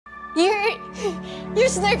You're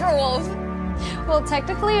Sniper Wolf. Well,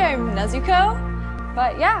 technically I'm Nezuko,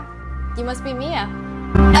 but yeah, you must be Mia.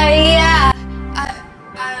 Yeah.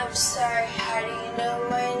 I'm sorry, how do you know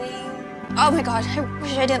my name? Oh my god, I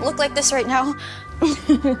wish I didn't look like this right now.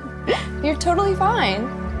 You're totally fine.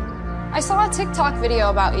 I saw a TikTok video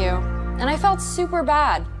about you, and I felt super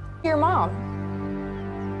bad. Your mom.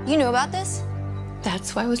 You knew about this?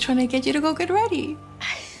 That's why I was trying to get you to go get ready.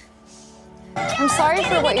 I'm sorry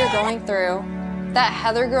for what you're going through. That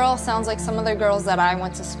Heather girl sounds like some of the girls that I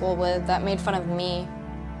went to school with that made fun of me.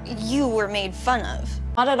 You were made fun of.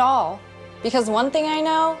 Not at all. Because one thing I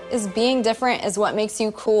know is being different is what makes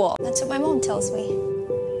you cool. That's what my mom tells me.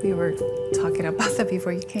 We were talking about that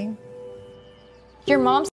before you came. Your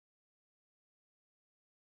mom's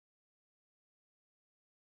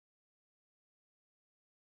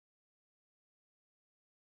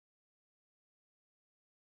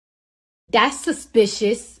That's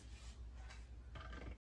suspicious.